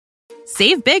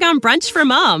Save big on brunch for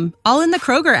mom, all in the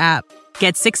Kroger app.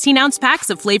 Get 16-ounce packs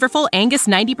of flavorful Angus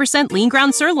 90% lean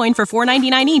ground sirloin for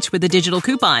 $4.99 each with a digital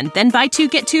coupon. Then buy 2,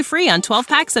 get 2 free on 12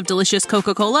 packs of delicious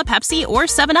Coca-Cola, Pepsi, or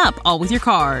 7-Up, all with your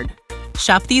card.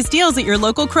 Shop these deals at your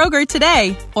local Kroger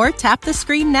today, or tap the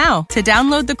screen now to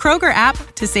download the Kroger app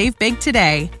to save big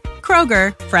today.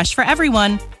 Kroger, fresh for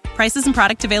everyone. Prices and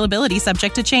product availability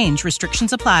subject to change.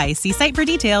 Restrictions apply. See site for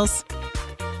details.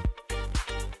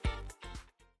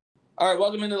 All right,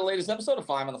 welcome into the latest episode of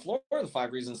Five on the Floor, the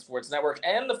Five Reasons Sports Network,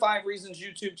 and the Five Reasons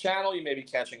YouTube channel. You may be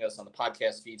catching us on the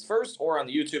podcast feeds first or on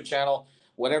the YouTube channel.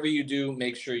 Whatever you do,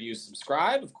 make sure you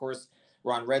subscribe. Of course,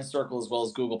 we're on Red Circle as well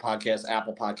as Google Podcasts,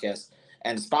 Apple Podcasts,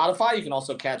 and Spotify. You can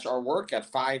also catch our work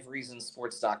at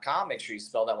fivereasonsports.com. Make sure you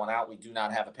spell that one out. We do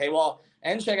not have a paywall.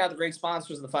 And check out the great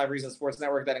sponsors of the Five Reasons Sports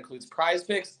Network. That includes Prize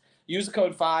Picks. Use the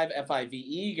code 5,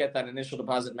 F-I-V-E. Get that initial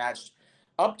deposit matched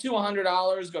up to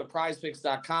 $100. Go to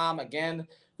prizepicks.com. Again,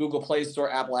 Google Play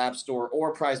Store, Apple App Store,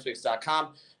 or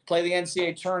prizepicks.com. Play the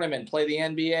NCAA tournament, play the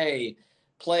NBA,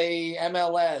 play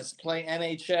MLS, play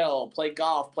NHL, play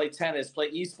golf, play tennis, play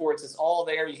esports. It's all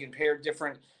there. You can pair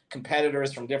different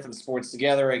competitors from different sports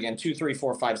together. Again, 2, 3,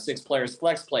 4, 5, 6 players,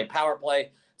 flex play, power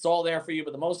play. It's all there for you.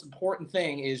 But the most important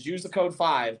thing is use the code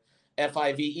 5,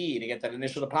 F-I-V-E, to get that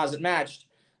initial deposit matched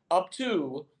up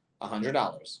to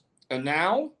 $100. And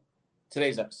now,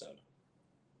 today's episode.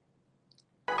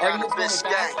 Are you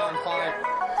back on 5?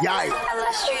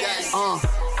 Yikes.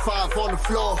 5 on the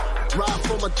floor, ride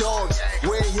for my dogs.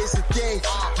 Where here's the thing,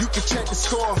 you can check the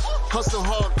score. Hustle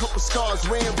hard, couple scars,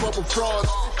 wearing bubble frogs.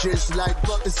 Just like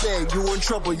Butler said, you in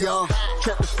trouble, y'all.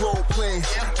 Kept the floor playing,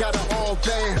 got it all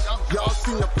banned. Y'all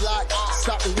seen the block,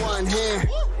 stop with one hand.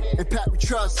 And Pat we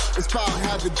trust, it's power,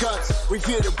 have the guts. We're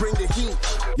here to bring the heat,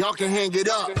 y'all can hang it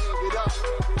up.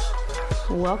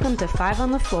 Welcome to Five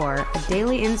on the Floor, a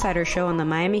daily insider show on the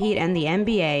Miami Heat and the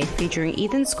NBA, featuring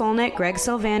Ethan Skolnick, Greg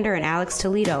Sylvander, and Alex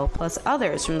Toledo, plus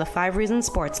others from the Five Reasons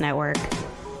Sports Network.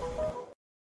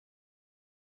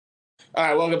 All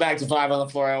right, welcome back to Five on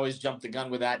the Floor. I always jump the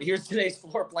gun with that. Here's today's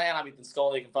floor plan. I'm Ethan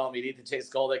Skolnick. You can follow me at Ethan J.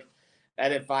 Skolnick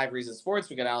at 5 Reasons Sports.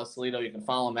 We got Alex Toledo. You can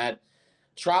follow him at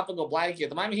Tropical Blanket.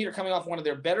 The Miami Heat are coming off one of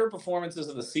their better performances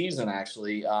of the season,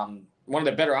 actually. One of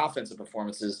their better offensive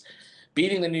performances.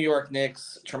 Beating the New York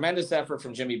Knicks, tremendous effort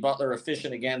from Jimmy Butler,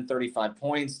 efficient again, 35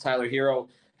 points. Tyler Herro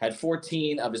had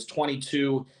 14 of his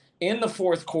 22 in the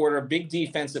fourth quarter. Big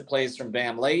defensive plays from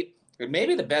Bam late.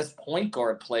 Maybe the best point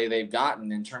guard play they've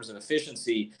gotten in terms of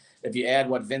efficiency if you add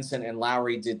what Vincent and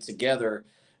Lowry did together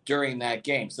during that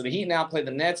game. So the Heat now play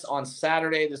the Nets on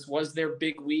Saturday. This was their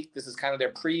big week. This is kind of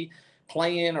their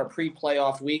pre-play-in or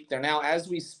pre-playoff week. They're now, as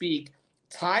we speak,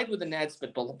 tied with the Nets,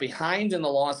 but behind in the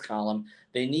loss column.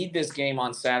 They need this game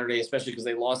on Saturday, especially because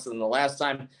they lost them the last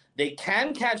time. They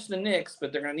can catch the Knicks,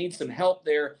 but they're going to need some help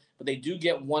there. But they do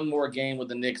get one more game with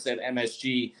the Knicks at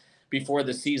MSG before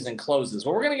the season closes.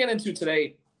 What we're going to get into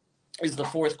today is the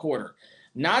fourth quarter.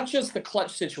 Not just the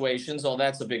clutch situations, although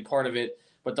that's a big part of it,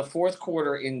 but the fourth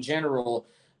quarter in general,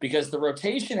 because the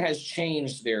rotation has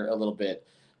changed there a little bit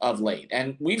of late.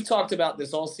 And we've talked about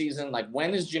this all season, like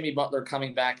when is Jimmy Butler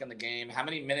coming back in the game? How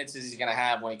many minutes is he going to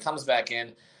have when he comes back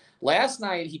in? Last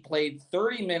night, he played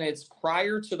 30 minutes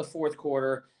prior to the fourth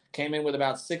quarter, came in with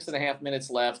about 6.5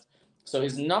 minutes left. So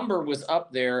his number was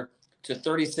up there to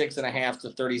 36.5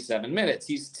 to 37 minutes.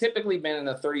 He's typically been in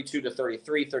the 32 to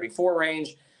 33, 34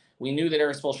 range. We knew that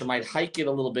Eric Spoelstra might hike it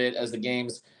a little bit as the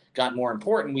games got more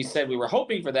important. We said we were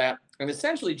hoping for that. And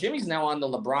essentially, Jimmy's now on the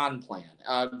LeBron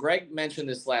plan. Greg mentioned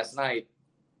this last night,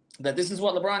 that this is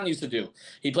what LeBron used to do.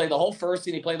 He played the whole first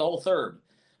and he played the whole third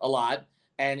a lot.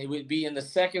 And it would be in the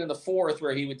second and the fourth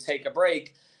where he would take a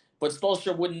break. But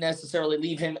Spoelstra wouldn't necessarily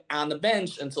leave him on the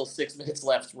bench until 6 minutes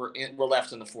left were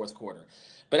left in the fourth quarter.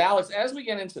 But, Alex, as we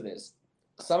get into this,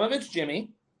 some of it's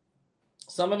Jimmy.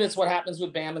 Some of it's what happens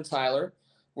with Bam and Tyler.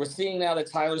 We're seeing now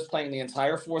that Tyler's playing the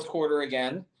entire fourth quarter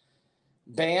again.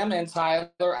 Bam and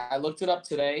Tyler, I looked it up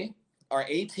today, are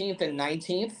 18th and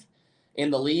 19th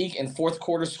in the league in fourth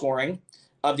quarter scoring.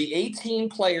 Of the 18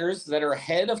 players that are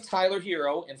ahead of Tyler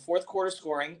Herro in fourth quarter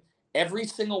scoring, every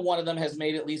single one of them has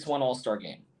made at least one All-Star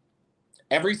game.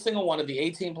 Every single one of the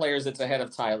 18 players that's ahead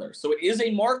of Tyler. So it is a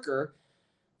marker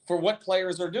for what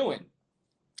players are doing.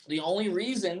 The only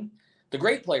reason the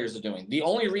great players are doing, the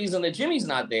only reason that Jimmy's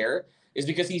not there is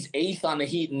because he's 8th on the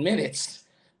Heat in minutes,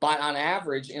 but on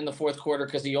average in the fourth quarter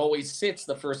because he always sits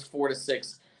the first 4 to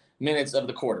 6 minutes of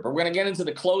the quarter. But we're going to get into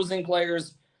the closing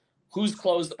players, who's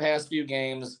closed the past few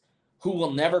games, who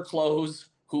will never close,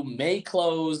 who may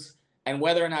close, and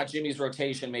whether or not Jimmy's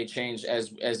rotation may change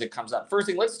as it comes up. First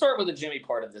thing, let's start with the Jimmy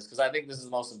part of this, because I think this is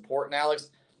the most important, Alex.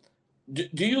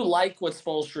 do you like what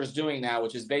Spoelstra is doing now,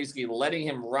 which is basically letting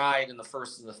him ride in the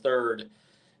first and the third,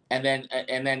 and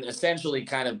then essentially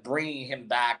kind of bringing him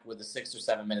back with the 6 or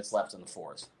 7 minutes left in the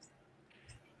fourth?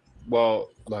 Well,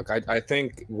 look, I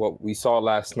think what we saw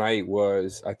last night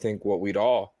was, I think, what we'd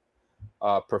all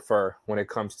prefer when it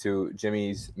comes to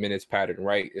Jimmy's minutes pattern,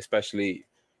 right? Especially,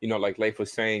 like Leif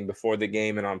was saying before the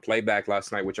game and on playback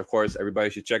last night, which of course everybody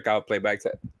should check out,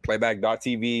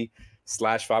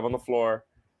 playback.tv/5on the floor.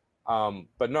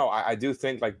 But no, I do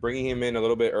think like bringing him in a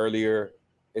little bit earlier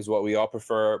is what we all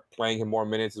prefer. Playing him more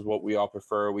minutes is what we all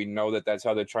prefer. We know that that's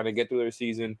how they're trying to get through their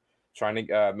season, trying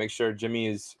to make sure Jimmy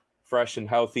is fresh and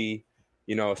healthy,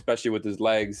 especially with his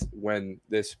legs when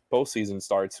this postseason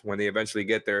starts, when they eventually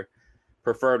get there,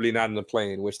 preferably not in the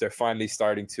plane, which they're finally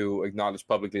starting to acknowledge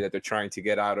publicly that they're trying to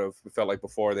get out of. It felt like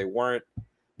before they weren't,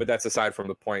 but that's aside from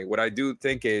the point. What I do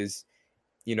think is,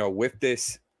 with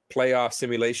this playoff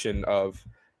simulation of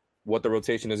what the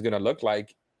rotation is going to look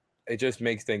like, it just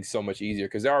makes things so much easier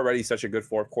because they're already such a good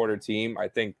fourth quarter team. I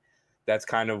think that's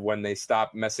kind of when they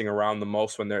stop messing around the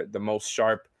most, when they're the most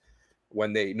sharp,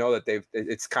 when they know that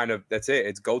it's kind of, that's it,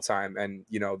 it's go time. And,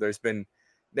 there's been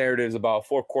narratives about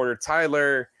fourth quarter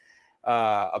Tyler,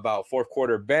 about fourth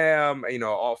quarter Bam,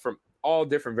 all from all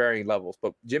different varying levels.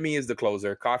 But Jimmy is the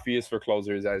closer. Coffee is for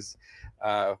closers, as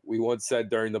we once said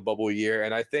during the bubble year.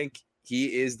 And I think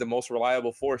he is the most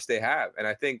reliable force they have. And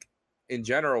I think in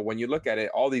general, when you look at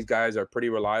it, all these guys are pretty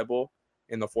reliable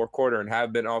in the fourth quarter and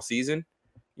have been all season.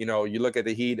 You look at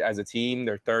the Heat as a team,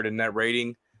 they're third in net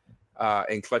rating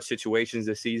in clutch situations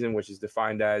this season, which is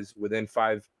defined as within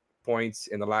 5 points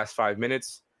in the last 5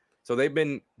 minutes. So they've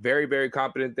been very, very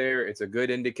competent there. It's a good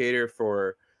indicator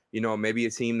for, maybe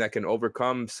a team that can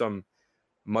overcome some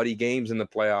muddy games in the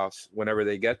playoffs whenever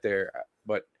they get there.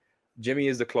 But Jimmy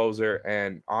is the closer.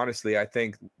 And honestly, I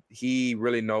think he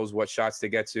really knows what shots to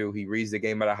get to. He reads the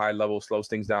game at a high level, slows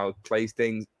things down, plays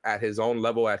things at his own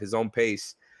level, at his own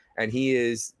pace. And he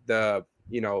is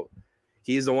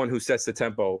he's the one who sets the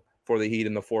tempo for the Heat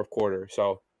in the fourth quarter.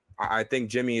 So I think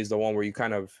Jimmy is the one where you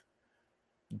kind of,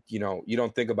 you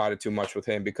don't think about it too much with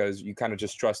him because you kind of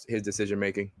just trust his decision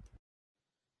making.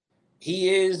 He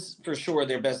is for sure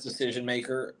their best decision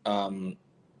maker.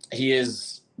 He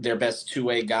is their best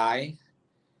two-way guy.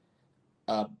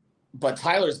 But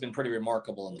Tyler's been pretty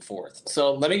remarkable in the fourth.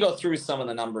 So let me go through some of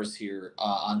the numbers here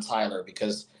on Tyler,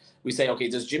 because we say, okay,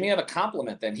 does Jimmy have a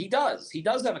compliment then? He does. He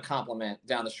does have a compliment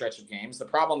down the stretch of games. The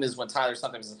problem is when Tyler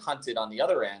sometimes is hunted on the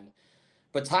other end.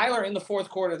 But Tyler in the fourth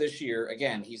quarter this year,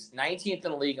 again, he's 19th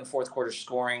in the league in fourth quarter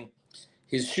scoring.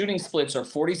 His shooting splits are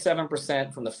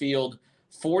 47% from the field,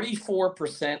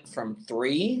 44% from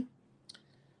three,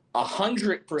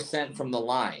 100% from the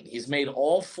line. He's made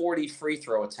all 40 free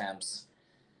throw attempts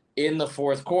in the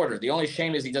fourth quarter. The only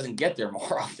shame is he doesn't get there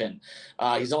more often.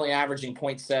 He's only averaging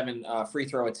 0.7 free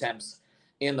throw attempts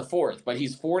in the fourth, but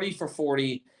he's 40 for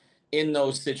 40 in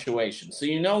those situations.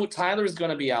 So Tyler is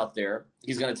going to be out there.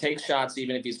 He's going to take shots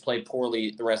even if he's played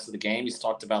poorly the rest of the game. He's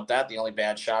talked about that. The only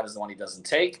bad shot is the one he doesn't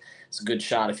take. It's a good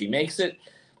shot if he makes it.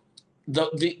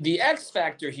 The X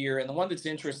factor here, and the one that's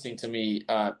interesting to me,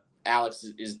 Alex,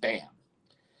 is Bam.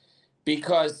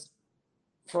 Because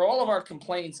for all of our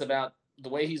complaints about the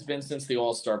way he's been since the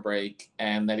All-Star break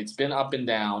and that it's been up and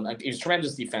down, he was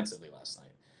tremendous defensively last night.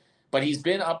 But he's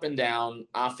been up and down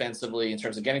offensively in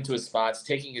terms of getting to his spots,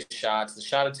 taking his shots. The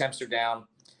shot attempts are down.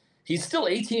 He's still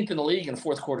 18th in the league in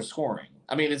fourth quarter scoring.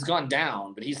 I mean, it's gone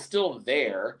down, but he's still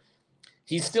there.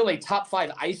 He's still a top 5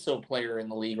 ISO player in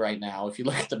the league right now. If you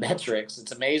look at the metrics,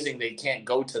 it's amazing they can't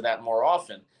go to that more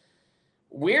often.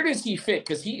 Where does he fit?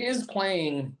 Because he is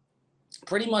playing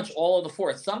pretty much all of the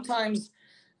fourth. Sometimes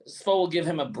Spo will give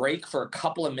him a break for a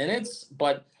couple of minutes,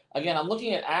 but again, I'm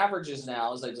looking at averages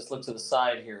now as I just look to the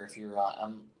side here. If you're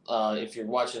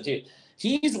watching the TV,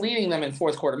 he's leading them in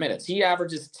fourth quarter minutes. He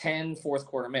averages 10 fourth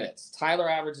quarter minutes. Tyler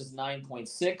averages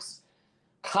 9.6.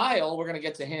 Kyle, we're going to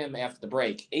get to him after the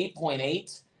break,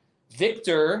 8.8.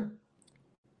 Victor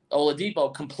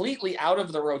Oladipo, completely out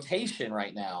of the rotation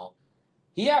right now.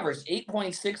 He averaged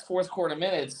 8.6 fourth quarter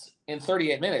minutes in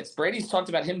 38 minutes. Brady's talked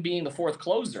about him being the fourth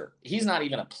closer. He's not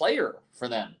even a player for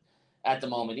them at the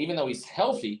moment, even though he's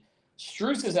healthy.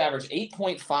 Strus has averaged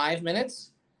 8.5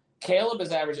 minutes. Caleb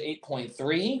has averaged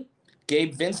 8.3.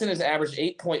 Gabe Vincent has averaged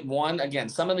 8.1. Again,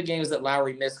 some of the games that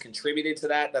Lowry missed contributed to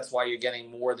that. That's why you're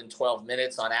getting more than 12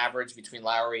 minutes on average between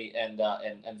Lowry and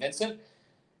Vincent.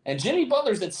 And Jimmy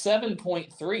Butler's at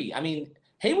 7.3. I mean,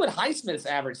 Haywood Highsmith's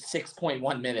averaged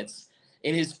 6.1 minutes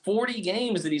in his 40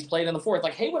 games that he's played in the fourth.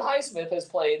 Like, Haywood Highsmith has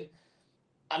played,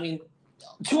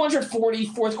 240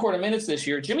 fourth quarter minutes this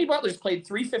year. Jimmy Butler's played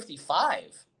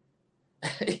 355.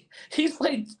 He's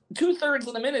played 2/3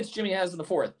 of the minutes Jimmy has in the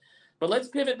fourth. But let's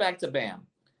pivot back to Bam.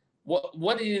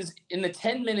 What is, in the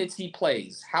 10 minutes he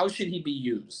plays, how should he be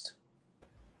used?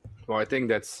 Well, I think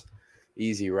that's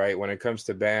easy, right? When it comes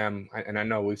to Bam, and I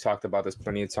know we've talked about this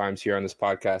plenty of times here on this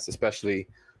podcast, especially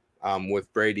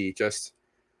with Brady, just,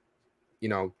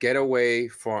 get away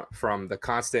from the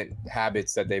constant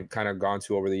habits that they've kind of gone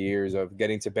to over the years of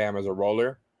getting to Bam as a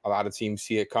roller. A lot of teams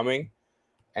see it coming.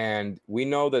 And we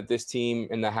know that this team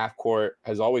in the half court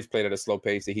has always played at a slow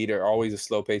pace. The Heat are always a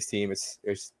slow pace team.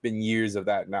 It's been years of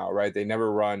that now, right? They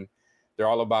never run. They're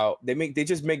all about, they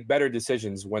just make better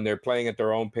decisions when they're playing at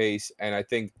their own pace. And I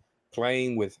think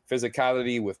playing with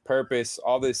physicality, with purpose,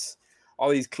 all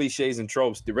these cliches and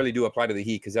tropes, they really do apply to the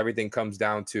Heat, because everything comes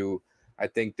down to, I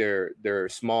think, their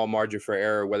small margin for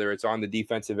error, whether it's on the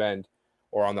defensive end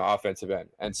or on the offensive end.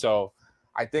 And so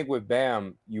I think with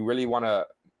Bam, you really want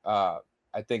to,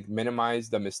 I think, minimize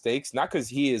the mistakes, not because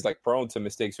he is like prone to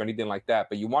mistakes or anything like that,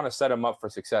 but you want to set him up for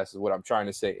success is what I'm trying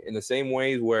to say. In the same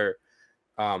ways where,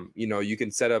 you can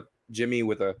set up Jimmy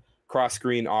with a cross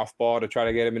screen off ball to try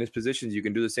to get him in his positions. You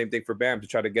can do the same thing for Bam to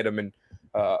try to get him in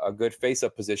a good face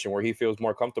up position where he feels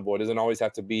more comfortable. It doesn't always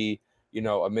have to be,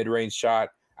 a mid-range shot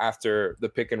after the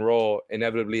pick and roll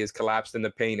inevitably is collapsed in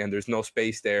the paint and there's no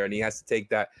space there. And he has to take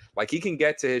that, like, he can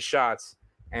get to his shots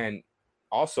and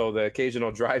also the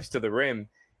occasional drives to the rim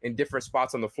in different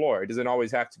spots on the floor. It doesn't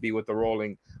always have to be with the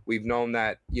rolling. We've known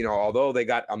that, although they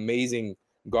got amazing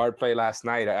guard play last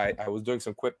night, I was doing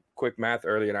some quick math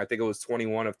earlier, and I think it was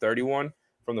 21 of 31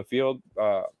 from the field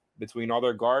between all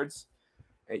their guards.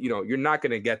 And, you're not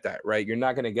going to get that, right? You're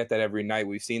not going to get that every night.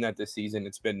 We've seen that this season.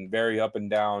 It's been very up and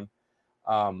down.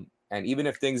 And even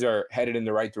if things are headed in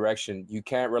the right direction, you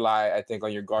can't rely, I think,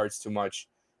 on your guards too much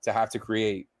to have to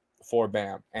create for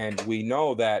Bam. And we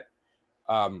know that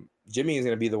Jimmy is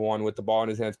going to be the one with the ball in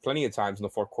his hands plenty of times in the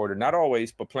fourth quarter. Not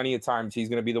always, but plenty of times he's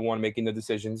going to be the one making the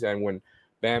decisions. And when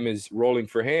Bam is rolling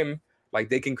for him, like,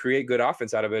 they can create good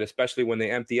offense out of it, especially when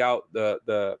they empty out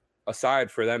the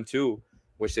aside for them too,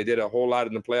 which they did a whole lot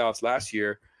in the playoffs last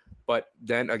year. But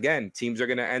then again, teams are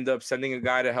going to end up sending a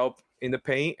guy to help in the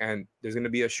paint, and there's going to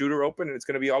be a shooter open, and it's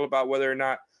going to be all about whether or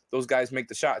not those guys make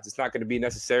the shots. It's not going to be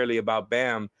necessarily about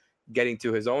Bam getting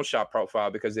to his own shot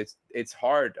profile, because it's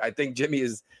hard. I think Jimmy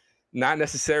is not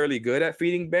necessarily good at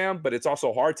feeding Bam, but it's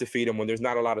also hard to feed him when there's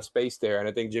not a lot of space there. And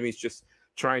I think Jimmy's just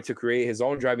trying to create his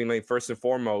own driving lane first and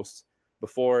foremost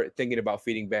before thinking about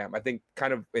feeding Bam. I think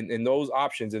kind of in those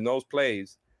options, in those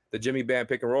plays, the Jimmy Bam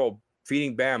pick and roll,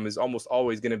 feeding Bam is almost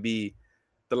always going to be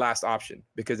the last option,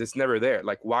 because it's never there.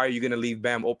 Like, why are you going to leave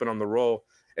Bam open on the roll?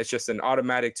 It's just an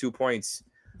automatic 2 points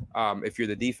if you're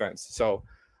the defense. So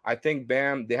I think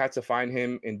Bam, they had to find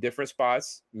him in different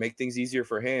spots, make things easier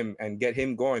for him and get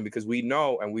him going, because we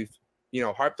know, and we've,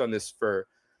 harped on this for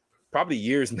probably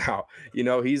years now,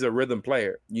 he's a rhythm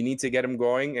player. You need to get him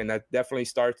going. And that definitely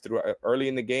starts early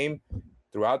in the game,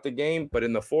 throughout the game. But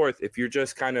in the fourth, if you're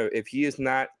just if he is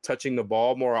not touching the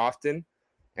ball more often,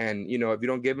 and, if you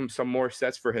don't give him some more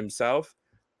sets for himself,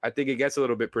 I think it gets a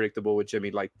little bit predictable with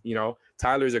Jimmy. Like,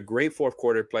 Tyler's a great fourth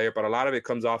quarter player, but a lot of it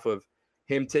comes off of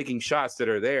him taking shots that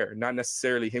are there, not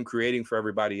necessarily him creating for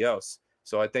everybody else.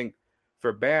 So I think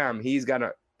for Bam, he's got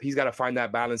to find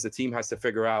that balance. The team has to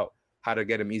figure out how to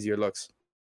get him easier looks.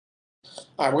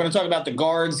 All right, we're going to talk about the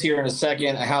guards here in a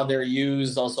second, how they're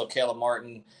used, also Caleb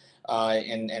Martin,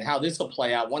 and how this will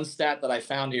play out. One stat that I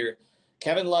found here,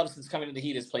 Kevin Love, since coming to the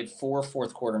Heat, has played 4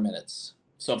 fourth quarter minutes.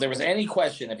 So if there was any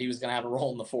question if he was going to have a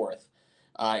role in the fourth,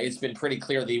 it's been pretty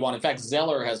clear that he won. In fact,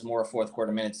 Zeller has more fourth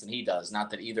quarter minutes than he does. Not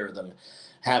that either of them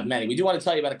have many. We do want to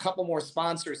tell you about a couple more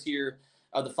sponsors here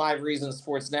of the 5 Reasons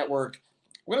Sports Network.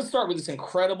 We're going to start with this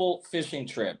incredible fishing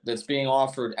trip that's being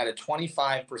offered at a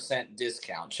 25%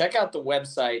 discount. Check out the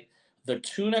website,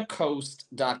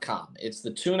 thetunacoast.com. It's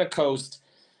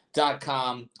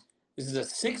thetunacoast.com. This is a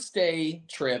 6-day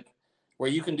trip where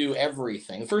you can do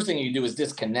everything. The first thing you do is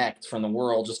disconnect from the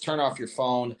world. Just turn off your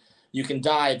phone. You can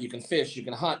dive, you can fish, you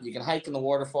can hunt, you can hike in the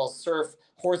waterfalls, surf,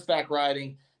 horseback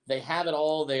riding. They have it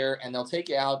all there, and they'll take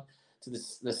you out to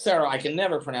the Cerro. I can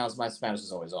never pronounce, my Spanish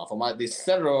is always awful. The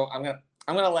Cerro, I'm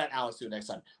gonna let Alex do it next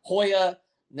time. Hoya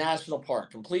National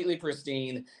Park, completely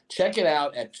pristine. Check it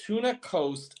out at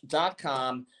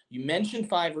tunacoast.com. You mentioned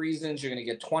 5 Reasons, you're gonna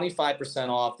get 25%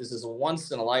 off. This is a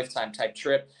once-in-a-lifetime type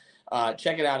trip.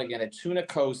 Check it out again at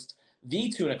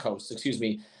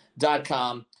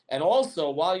thetunacoast.com. And also,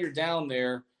 while you're down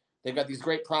there, they've got these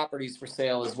great properties for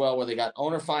sale as well, where they got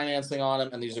owner financing on them,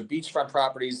 and these are beachfront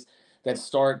properties that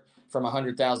start from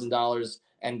 $100,000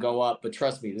 and go up. But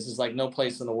trust me, this is like no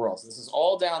place in the world. So this is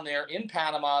all down there in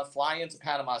Panama. Fly into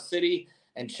Panama City,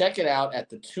 and check it out at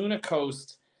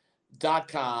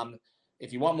thetunacoast.com.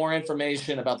 If you want more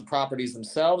information about the properties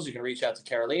themselves, you can reach out to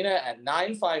Carolina at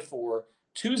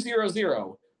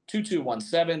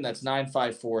 954-200-2217. That's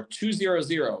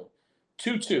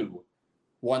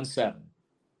 954-200-2217.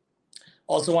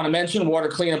 Also want to mention Water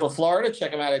Cleanup of Florida.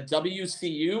 Check them out at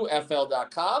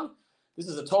WCUFL.com. This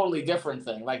is a totally different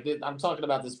thing. Like, I'm talking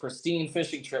about this pristine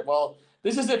fishing trip. Well,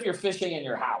 this is if you're fishing in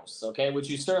your house, okay, which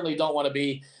you certainly don't want to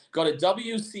be. Go to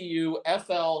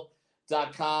WCUFL.com.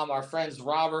 Our friends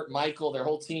Robert, Michael, their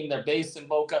whole team, they're based in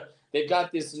Boca. They've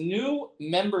got this new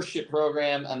membership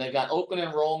program, and they've got open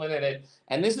enrollment in it.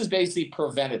 And this is basically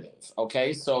preventative,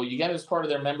 okay? So you get as part of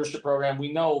their membership program.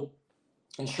 We know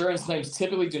insurance claims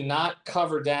typically do not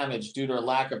cover damage due to a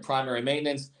lack of primary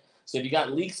maintenance. So if you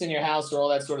got leaks in your house or all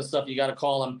that sort of stuff, you got to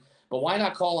call them. But why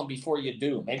not call them before you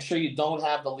do? Make sure you don't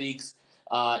have the leaks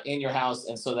in your house,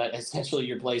 and so that essentially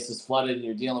your place is flooded and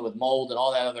you're dealing with mold and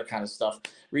all that other kind of stuff.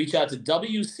 Reach out to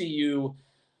WCUFL.com,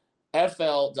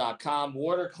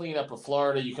 Water Cleanup of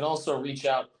Florida. You can also reach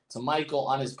out to Michael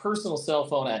on his personal cell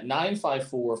phone at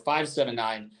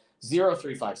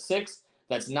 954-579-0356.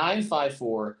 That's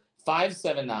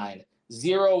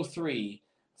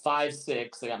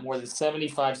 954-579-0356. They got more than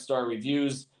 75-star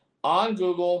reviews on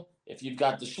Google. If you've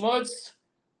got the schmutz,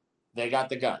 they got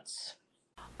the guts.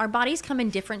 Our bodies come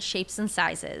in different shapes and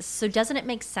sizes, so doesn't it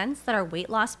make sense that our weight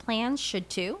loss plans should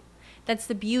too? That's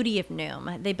the beauty of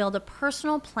Noom. They build a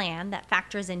personal plan that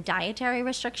factors in dietary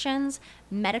restrictions,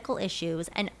 medical issues,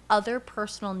 and other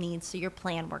personal needs so your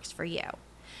plan works for you.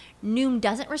 Noom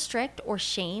doesn't restrict or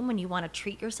shame when you want to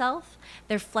treat yourself.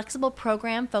 Their flexible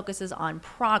program focuses on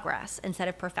progress instead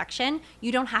of perfection.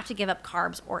 You don't have to give up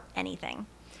carbs or anything.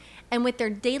 And with their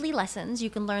daily lessons, you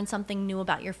can learn something new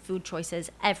about your food choices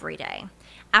every day.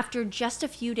 After just a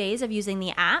few days of using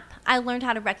the app, I learned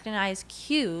how to recognize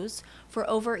cues for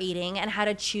overeating and how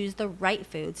to choose the right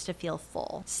foods to feel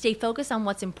full. Stay focused on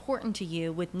what's important to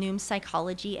you with Noom's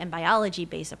psychology and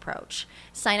biology-based approach.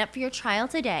 Sign up for your trial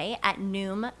today at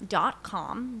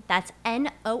Noom.com. That's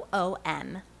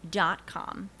Noom.com.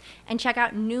 And check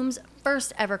out Noom's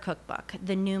first ever cookbook,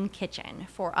 The Noom Kitchen,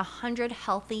 for 100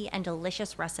 healthy and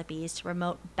delicious recipes to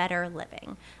promote better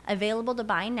living. Available to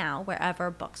buy now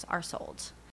wherever books are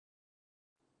sold.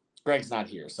 Greg's not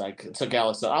here, so I took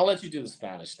Alex. So I'll let you do the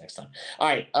Spanish next time. All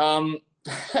right.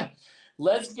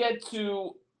 Let's get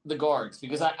to the guards,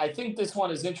 because I think this one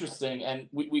is interesting. And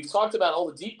we've talked about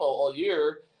Oladipo all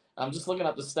year. I'm just looking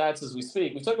up the stats as we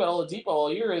speak. We talked about Oladipo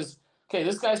all year is, okay,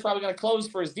 this guy's probably going to close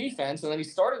for his defense, and then he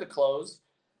started to close.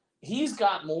 He's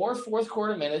got more fourth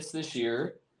quarter minutes this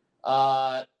year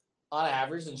on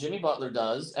average than Jimmy Butler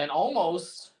does, and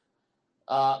almost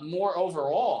more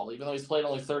overall, even though he's played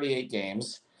only 38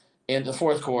 games in the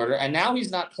fourth quarter, and now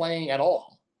he's not playing at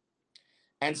all.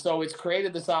 And so it's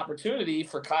created this opportunity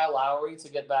for Kyle Lowry to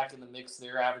get back in the mix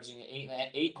there, averaging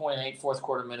 8.8 fourth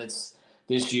quarter minutes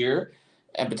this year,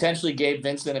 and potentially Gabe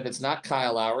Vincent if it's not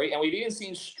Kyle Lowry. And we've even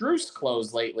seen Strus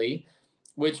close lately,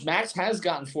 which Max has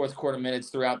gotten fourth quarter minutes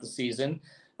throughout the season,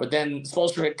 but then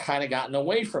Spoelstra had kind of gotten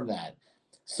away from that.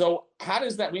 So how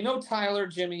does that – we know Tyler,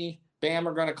 Jimmy, Bam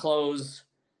are going to close.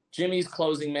 Jimmy's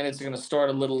closing minutes are going to start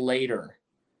a little later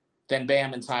than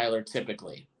Bam and Tyler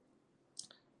typically.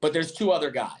 But there's two other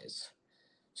guys.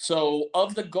 So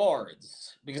of the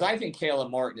guards, because I think Caleb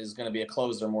Martin is going to be a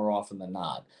closer more often than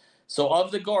not. So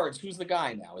of the guards, who's the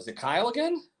guy now? Is it Kyle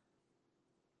again?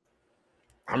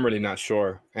 I'm really not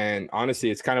sure. And honestly,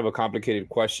 it's kind of a complicated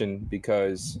question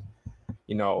because,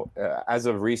 as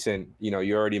of recent,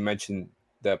 you already mentioned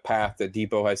the path that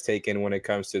Depot has taken when it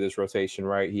comes to this rotation,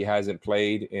 right? He hasn't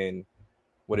played in,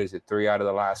 3 out of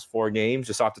the last 4 games,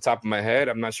 just off the top of my head.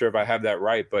 I'm not sure if I have that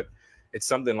right, but it's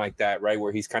something like that, right?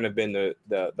 Where he's kind of been the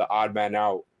odd man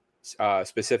out,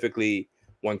 specifically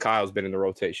when Kyle's been in the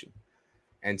rotation.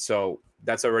 And so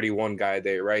that's already one guy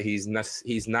there, right? He's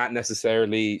not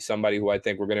necessarily somebody who I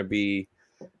think we're going to be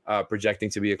projecting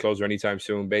to be a closer anytime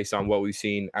soon based on what we've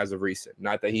seen as of recent.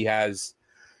 Not that he has,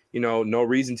 no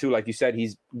reason to. Like you said,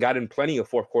 he's gotten plenty of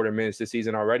fourth quarter minutes this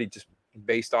season already, just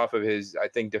based off of his, I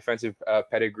think, defensive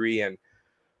pedigree and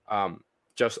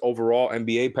just overall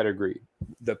NBA pedigree.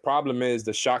 The problem is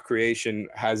the shot creation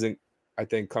hasn't, I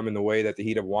think, come in the way that the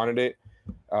Heat have wanted it.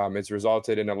 It's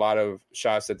resulted in a lot of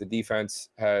shots that the defense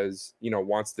has,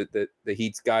 wants the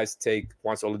Heat's guys to take,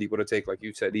 wants Oladipo to take, like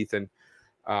you said, Ethan.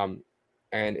 And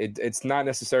it's not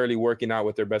necessarily working out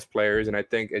with their best players. And I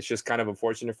think it's just kind of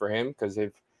unfortunate for him because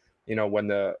if, when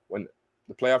the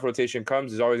playoff rotation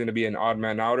comes, there's always going to be an odd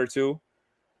man out or two.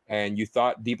 And you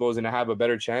thought Depot's going to have a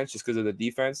better chance just because of the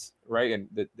defense, right?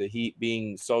 And the Heat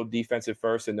being so defensive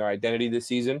first in their identity this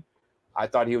season. I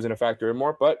thought he was going to factor in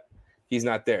more, but he's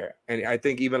not there. And I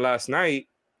think even last night,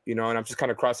 and I'm just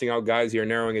kind of crossing out guys here,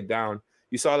 narrowing it down.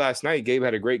 You saw last night, Gabe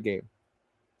had a great game.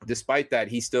 Despite that,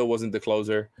 he still wasn't the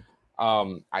closer.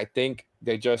 I think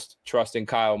they just trust in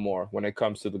Kyle more when it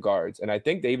comes to the guards. And I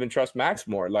think they even trust Max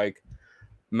more. Like,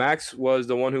 Max was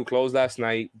the one who closed last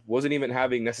night, wasn't even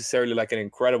having necessarily like an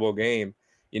incredible game.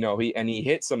 He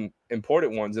hit some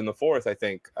important ones in the fourth, I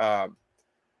think.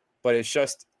 But it's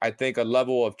just, I think, a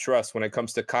level of trust when it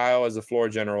comes to Kyle as a floor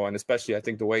general. And especially, I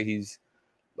think the way he's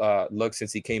looked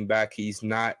since he came back, he's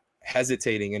not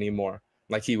hesitating anymore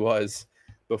like he was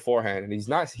beforehand. And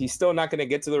he's still not going to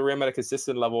get to the rim at a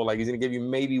consistent level. Like, he's going to give you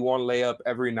maybe one layup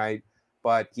every night,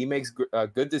 but he makes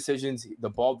good decisions. The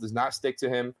ball does not stick to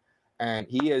him. And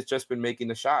he has just been making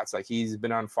the shots. Like, he's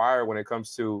been on fire when it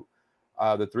comes to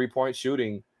the 3-point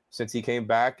shooting since he came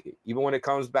back. Even when it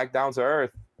comes back down to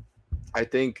earth, I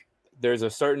think there's a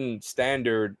certain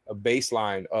standard, a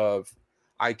baseline of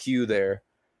IQ there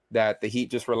that the Heat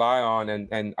just rely on,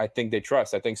 and I think they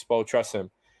trust. I think Spo trusts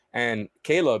him. And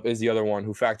Caleb is the other one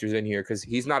who factors in here because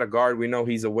he's not a guard. We know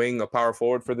he's a wing, a power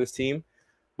forward for this team.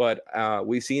 But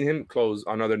we've seen him close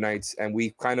on other nights, and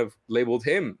we kind of labeled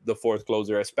him the fourth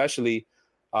closer, especially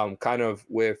kind of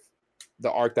with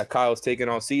the arc that Kyle's taken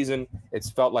all season. It's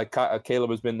felt like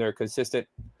Caleb has been their consistent,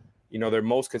 their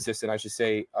most consistent, I should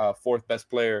say, fourth best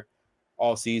player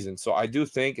all season. So I do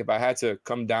think if I had to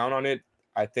come down on it,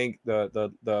 I think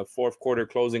the fourth quarter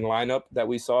closing lineup that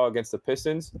we saw against the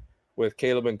Pistons with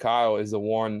Caleb and Kyle is the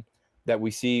one that we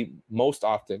see most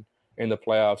often in the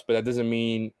playoffs. But that doesn't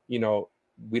mean,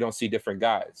 we don't see different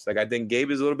guys. Like, I think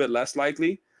Gabe is a little bit less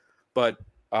likely, but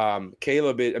Max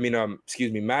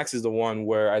is the one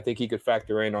where I think he could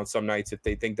factor in on some nights if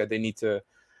they think that they need to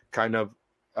kind of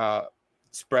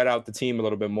spread out the team a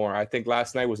little bit more. I think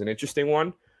last night was an interesting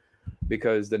one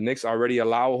because the Knicks already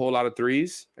allow a whole lot of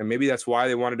threes, and maybe that's why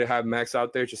they wanted to have Max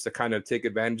out there, just to kind of take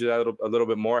advantage of that a little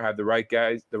bit more, have the right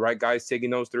guys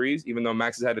taking those threes, even though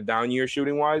Max has had a down year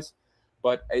shooting wise.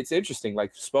 But it's interesting.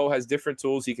 Like, Spo has different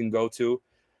tools he can go to.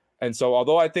 And so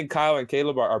although I think Kyle and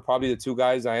Caleb are probably the two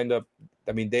guys they end up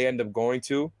going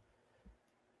to,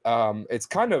 it's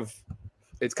kind of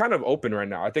open right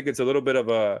now. I think it's a little bit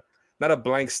of not a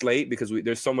blank slate because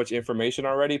there's so much information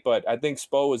already, but I think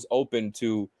Spo is open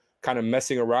to kind of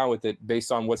messing around with it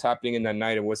based on what's happening in that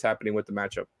night and what's happening with the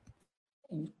matchup.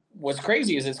 What's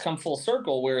crazy is it's come full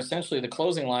circle where essentially the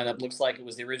closing lineup looks like it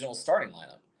was the original starting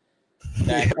lineup.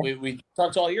 That we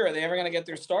talked all year. Are they ever going to get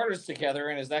their starters together,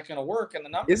 and is that going to work? And the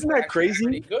numbers isn't that crazy?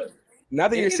 Pretty good. Now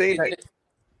that you're saying that,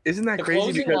 isn't that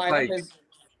crazy? Because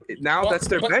that's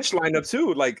their bench lineup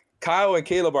too. Like, Kyle and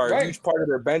Caleb are a huge part of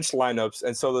their bench lineups,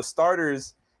 and so the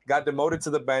starters got demoted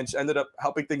to the bench, ended up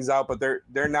helping things out, but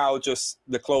they're now just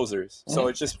the closers. Mm-hmm. So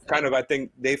it's just kind of, I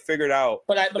think they figured out.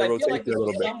 But I feel like this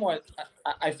was somewhat.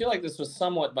 I feel like this was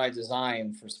somewhat by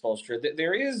design for Spoelstra.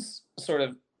 There is sort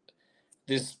of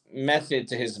this method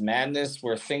to his madness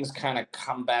where things kind of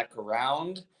come back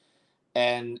around,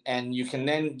 and you can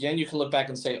then you can look back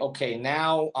and say, okay,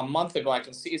 now a month ago I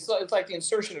can see it's like the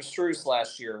insertion of Strus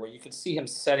last year where you could see him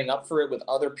setting up for it with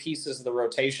other pieces of the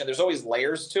rotation. There's always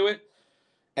layers to it,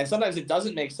 and sometimes it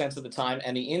doesn't make sense at the time,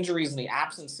 and the injuries and the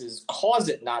absences cause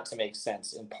it not to make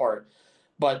sense in part.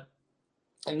 But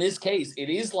in this case, it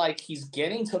is like he's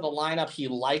getting to the lineup he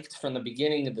liked from the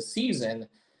beginning of the season.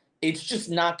 It's just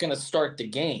not going to start the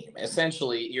game.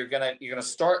 Essentially, you're gonna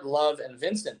start Love and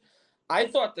Vincent. I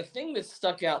thought the thing that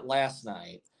stuck out last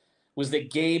night was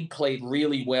that Gabe played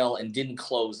really well and didn't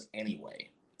close anyway.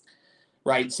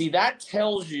 Right? See, that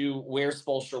tells you where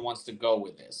Spoelstra wants to go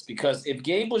with this. Because if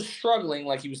Gabe was struggling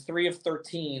like he was 3 of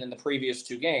 13 in the previous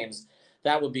 2 games,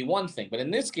 that would be one thing. But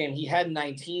in this game, he had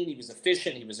 19. He was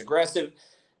efficient. He was aggressive.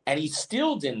 And he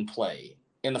still didn't play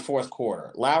in the fourth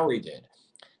quarter. Lowry did.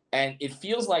 And it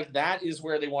feels like that is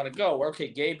where they want to go. Okay,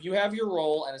 Gabe, you have your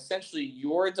role, and essentially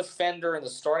you're a defender in the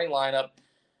starting lineup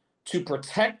to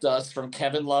protect us from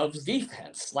Kevin Love's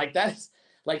defense. Like, that's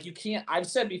like, you can't, I've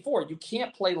said before, you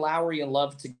can't play Lowry and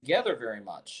Love together very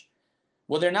much.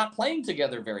 Well, they're not playing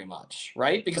together very much,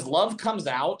 right? Because Love comes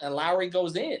out and Lowry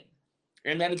goes in.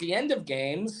 And then at the end of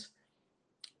games,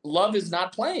 Love is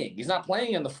not playing. He's not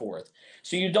playing in the fourth.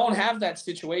 So you don't have that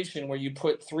situation where you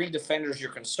put 3 defenders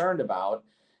you're concerned about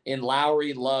in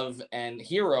Lowry, Love, and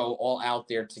Herro all out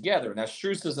there together. Now,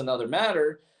 Strus is another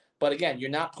matter, but again, you're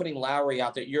not putting Lowry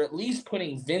out there. You're at least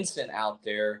putting Vincent out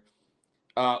there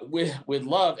with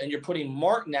Love, and you're putting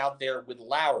Martin out there with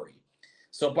Lowry.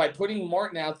 So by putting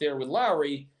Martin out there with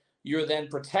Lowry, you're then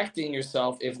protecting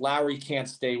yourself if Lowry can't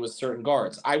stay with certain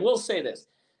guards. I will say this.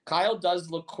 Kyle does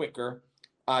look quicker.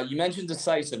 You mentioned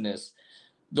decisiveness.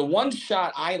 The one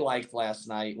shot I liked last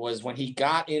night was when he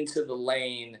got into the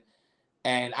lane,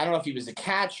 and I don't know if he was a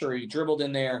catch or he dribbled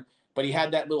in there, but he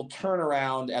had that little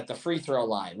turnaround at the free throw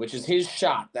line, which is his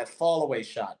shot, that fall away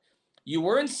shot. You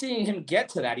weren't seeing him get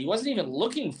to that. He wasn't even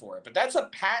looking for it, but that's a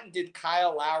patented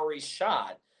Kyle Lowry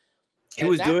shot. He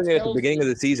was doing it at the beginning of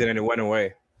the season, and it went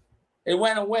away. It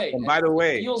went away. And by the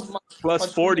way,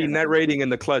 plus 40 net rating in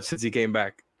the clutch since he came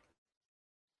back.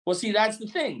 Well, see, that's the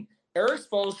thing. Erik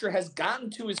Spoelstra has gotten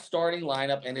to his starting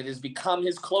lineup, and it has become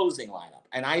his closing lineup.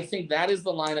 And I think that is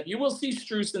the lineup. You will see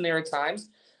Strus in there at times.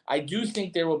 I do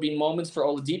think there will be moments for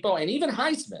Oladipo and even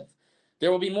Highsmith.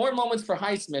 There will be more moments for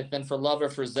Highsmith than for Love or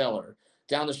for Zeller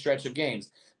down the stretch of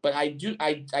games. But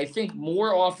I think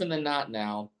more often than not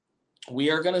now,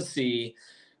 we are going to see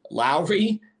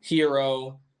Lowry,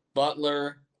 Herro,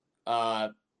 Butler,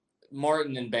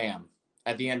 Martin, and Bam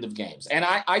at the end of games. And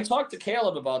I talked to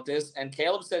Caleb about this, and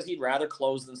Caleb says he'd rather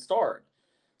close than start.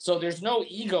 So there's no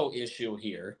ego issue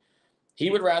here. He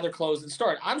would rather close than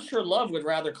start. I'm sure Love would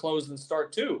rather close than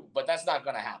start too, but that's not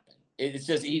going to happen. It's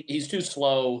just he's too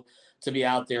slow to be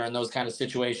out there in those kind of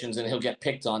situations, and he'll get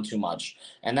picked on too much.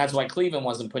 And that's why Cleveland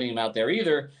wasn't putting him out there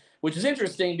either, which is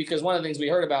interesting because one of the things we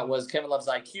heard about was Kevin Love's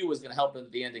IQ was going to help him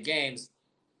at the end of games.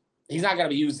 He's not going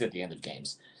to be used at the end of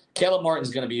games. Caleb Martin's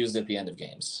going to be used at the end of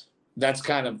games. That's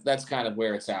kind of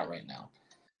where it's at right now.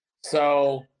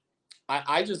 So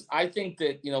I think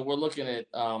that, we're looking at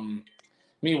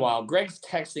meanwhile, Greg's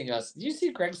texting us. Did you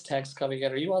see Greg's text coming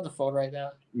in? Are you on the phone right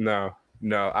now? No.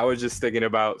 I was just thinking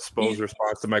about Spo's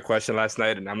response to my question last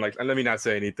night, and I'm like, let me not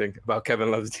say anything about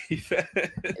Kevin Love's defense.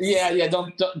 Yeah,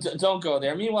 don't go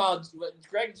there. Meanwhile,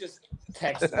 Greg just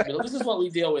texts in the middle. This is what we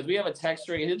deal with. We have a text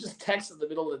string, and he'll just text in the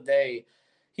middle of the day.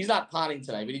 He's not potting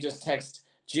tonight, but he just texts,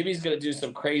 Jimmy's going to do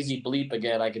some crazy bleep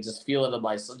again. I can just feel it in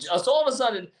my soul. So all of a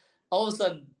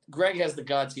sudden, Greg has the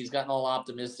guts. He's gotten all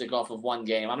optimistic off of one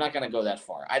game. I'm not going to go that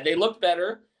far. They look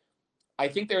better. I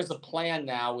think there's a plan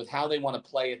now with how they want to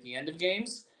play at the end of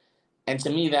games. And to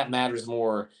me, that matters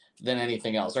more than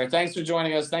anything else. All right, thanks for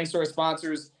joining us. Thanks to our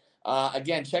sponsors.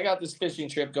 Again, check out this fishing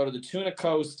trip. Go to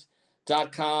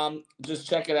thetunacoast.com. Just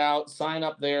check it out. Sign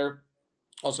up there.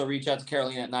 Also, reach out to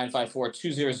Carolina at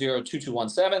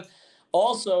 954-200-2217.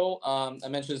 Also, I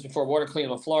mentioned this before, Water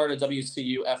Cleanup Florida,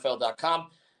 WCUFL.com.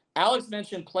 Alex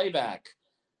mentioned playback.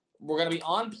 We're going to be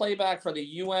on playback for the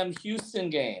Houston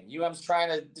game. UM's trying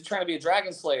to be a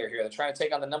Dragon Slayer here. They're trying to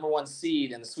take on the number 1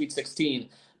 seed in the Sweet 16.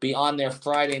 Be on there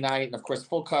Friday night. And, of course,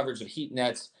 full coverage of Heat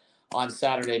Nets on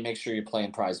Saturday. Make sure you're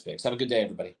playing Prize Picks. Have a good day,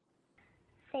 everybody.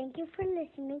 Thank you for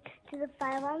listening to the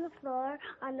Five on the Floor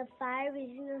on the Five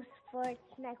Reasons Sports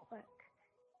Network.